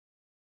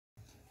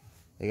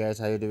Hey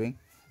guys, how you doing?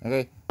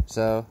 Okay,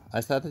 so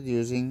I started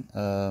using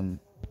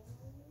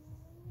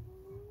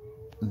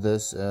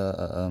this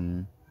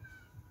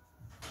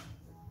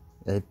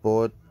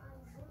report,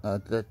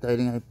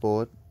 trading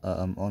report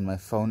on my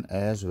phone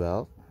as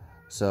well.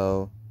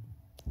 So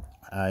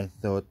I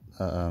thought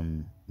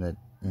that,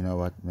 you know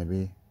what,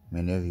 maybe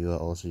many of you are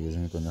also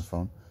using it on your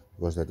phone,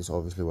 because that is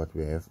obviously what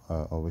we have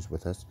always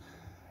with us.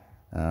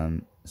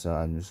 So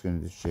I'm just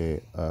going to share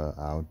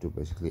how to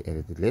basically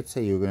edit it. Let's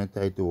say you're going to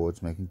try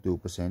towards making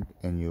 2%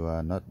 and you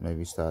are not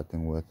maybe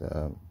starting with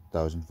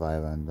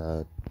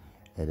 1500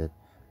 edit.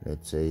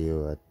 Let's say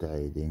you are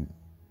trading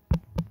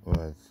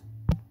with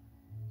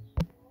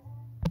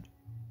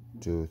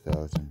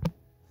 2000.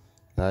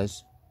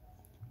 Guys,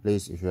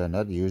 please, if you are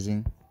not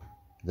using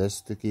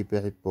this to keep a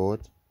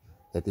report,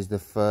 that is the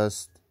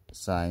first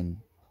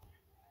sign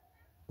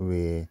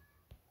where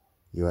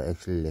you are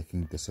actually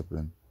lacking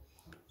discipline.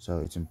 So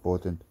it's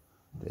important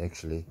to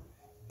actually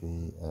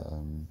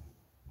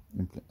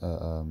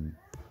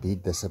be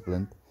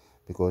disciplined,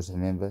 because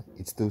remember,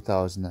 it's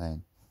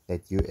 2009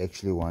 that you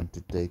actually want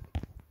to take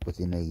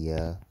within a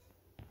year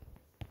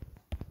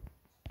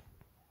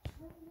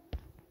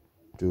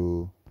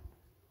to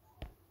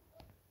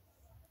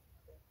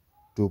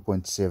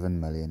 2.7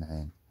 million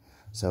rand.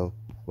 So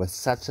with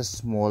such a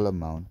small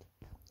amount,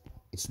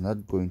 it's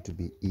not going to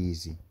be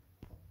easy.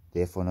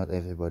 Therefore, not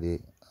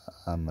everybody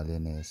are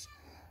millionaires,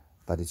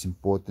 but it's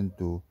important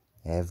to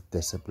have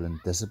discipline.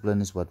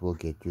 Discipline is what will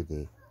get you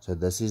there. So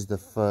this is the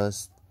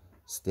first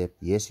step.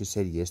 Yes, you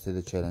said yes to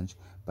the challenge,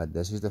 but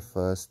this is the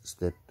first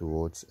step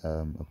towards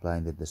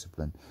applying the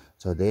discipline.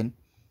 So then,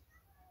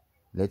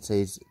 let's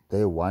say it's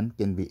day one,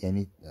 can be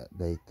any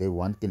day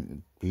one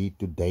can be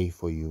today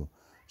for you.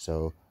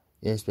 So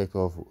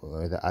irrespective of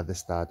the other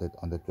started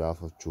on the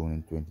 12th of June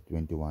in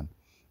 2021.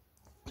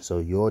 So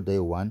your day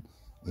one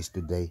is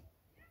today,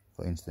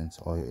 for instance,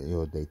 or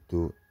your day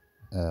two.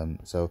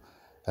 So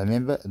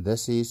remember,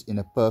 this is in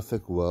a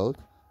perfect world,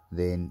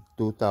 then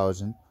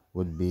 2000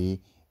 would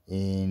be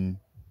in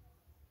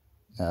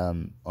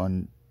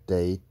on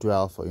day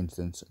 12, for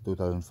instance,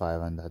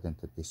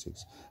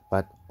 2536.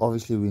 But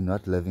obviously we're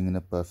not living in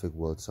a perfect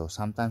world, so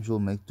sometimes we'll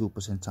make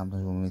 2%,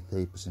 sometimes we'll make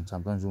 3%,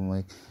 sometimes we'll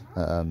make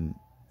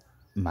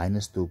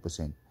minus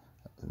 2%,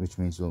 which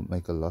means we'll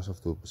make a loss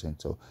of 2%.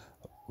 So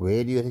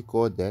where do you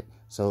record that?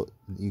 So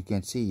you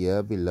can see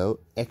here below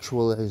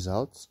actual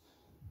results.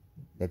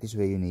 That is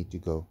where you need to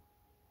go.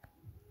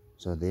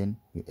 So then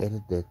you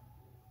edit that.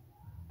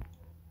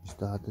 You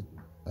started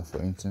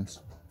for instance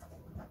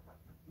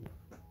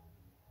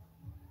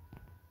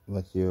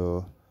with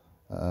your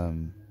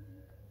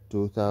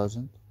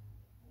 2000.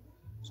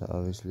 So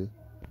obviously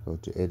go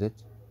to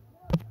edit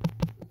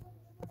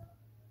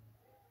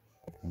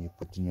and you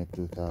put in your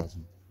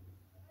 2000.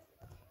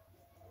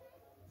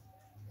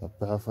 Your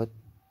profit,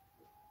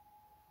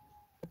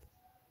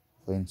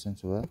 for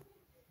instance, were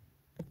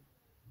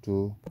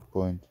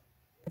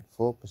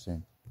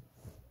 2.4%.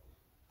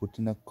 Put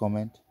in a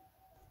comment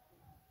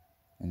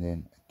and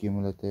then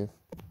cumulative.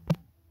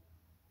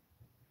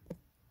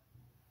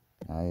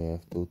 Now you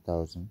have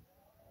 2000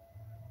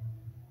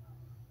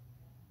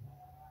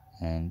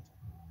 and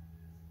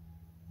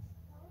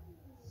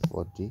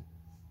 48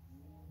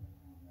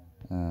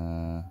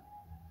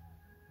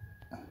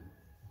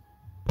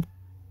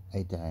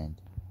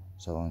 rand.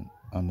 So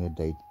on your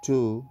day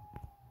two,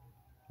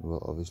 you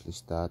will obviously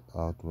start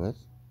out with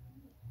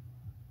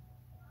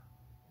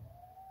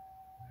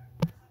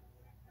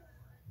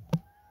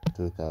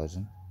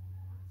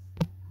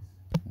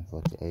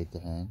 2048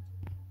 rand.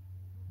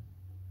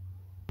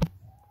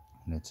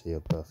 Let's say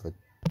your profit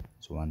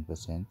is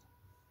 1%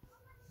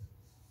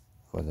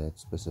 for that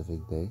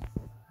specific day.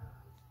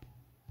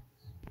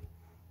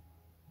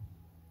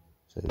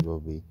 So it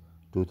will be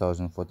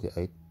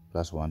 2048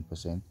 plus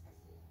 1%.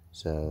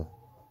 So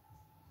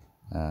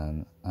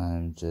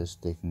I'm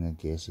just taking a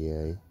guess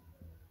here.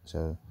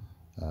 So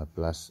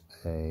plus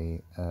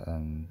a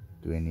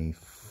 20,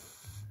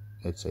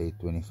 let's say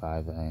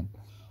 25 rand,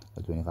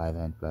 25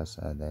 rand plus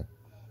that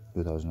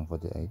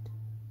 2048.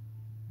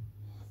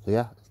 So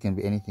yeah, it can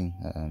be anything,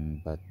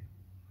 but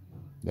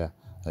yeah,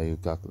 you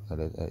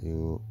calculate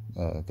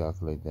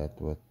that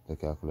with the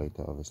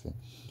calculator, obviously.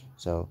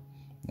 So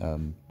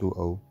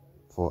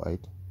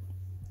 2048.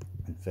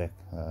 In fact,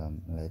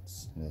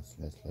 let's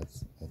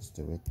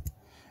do it.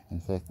 In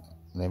fact,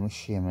 let me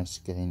share my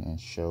screen and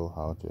show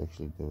how to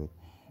actually do it,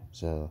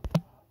 so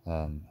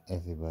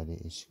everybody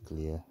is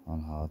clear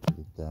on how to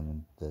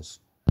determine this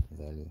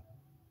value.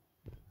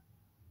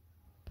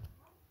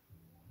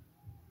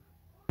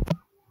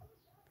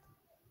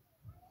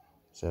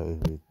 So it will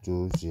be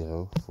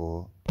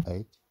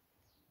 2048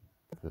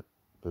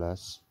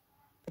 plus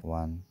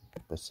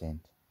 1%,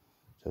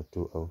 so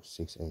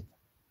 2068,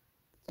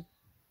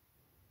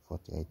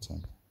 48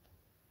 cents.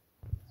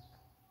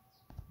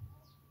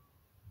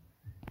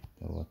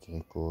 So what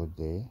record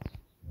there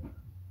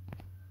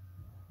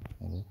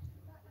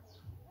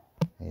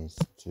is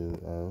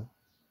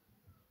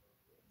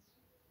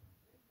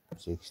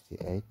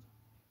 2068,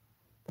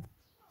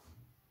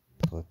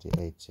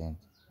 48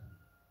 cents.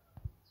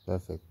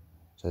 Perfect.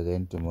 So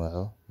then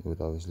tomorrow you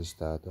would obviously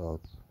start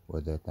out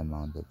with that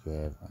amount that you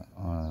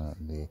have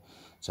there.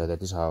 So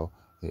that is how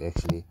you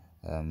actually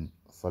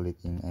fill it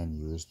in and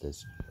use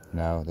this.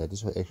 Now that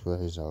is your actual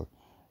result.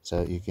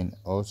 So you can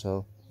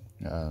also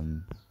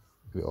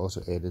we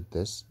also added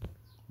this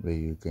where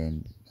you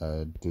can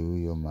do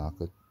your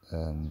market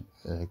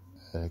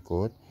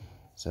record.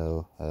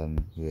 So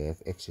you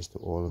have access to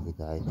all of it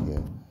right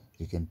here.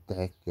 You can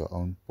track your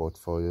own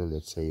portfolio.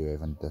 Let's say you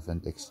have on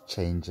different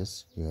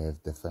exchanges, you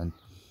have different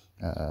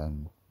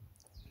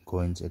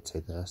coins,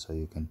 etc. So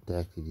you can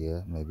track it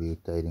here. Maybe you're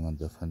trading on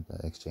different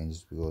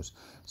exchanges because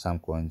some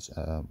coins,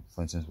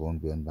 for instance,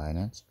 won't be on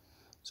Binance.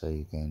 So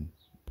you can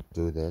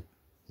do that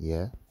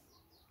here.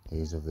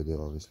 Here's a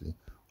video obviously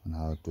on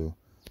how to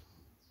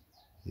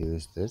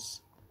use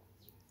this.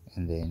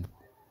 And then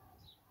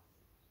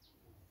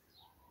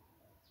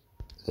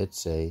let's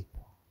say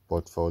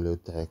portfolio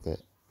tracker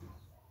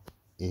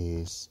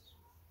is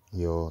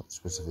your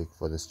specific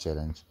for this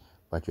challenge,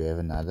 but you have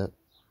another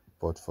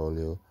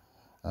portfolio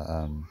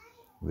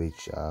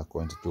which are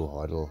going to do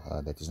hodl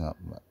that is not,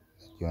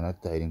 you're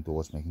not trading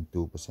towards making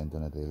 2%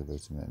 on a daily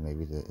basis.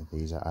 Maybe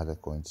these are other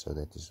coins, so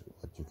that is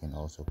what you can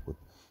also put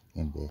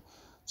in there.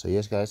 So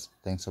yes guys,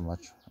 thanks so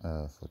much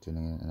for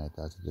tuning in, and I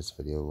thought this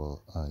video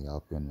will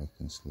help you and make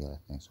things clear.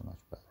 Thanks so much.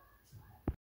 Bye.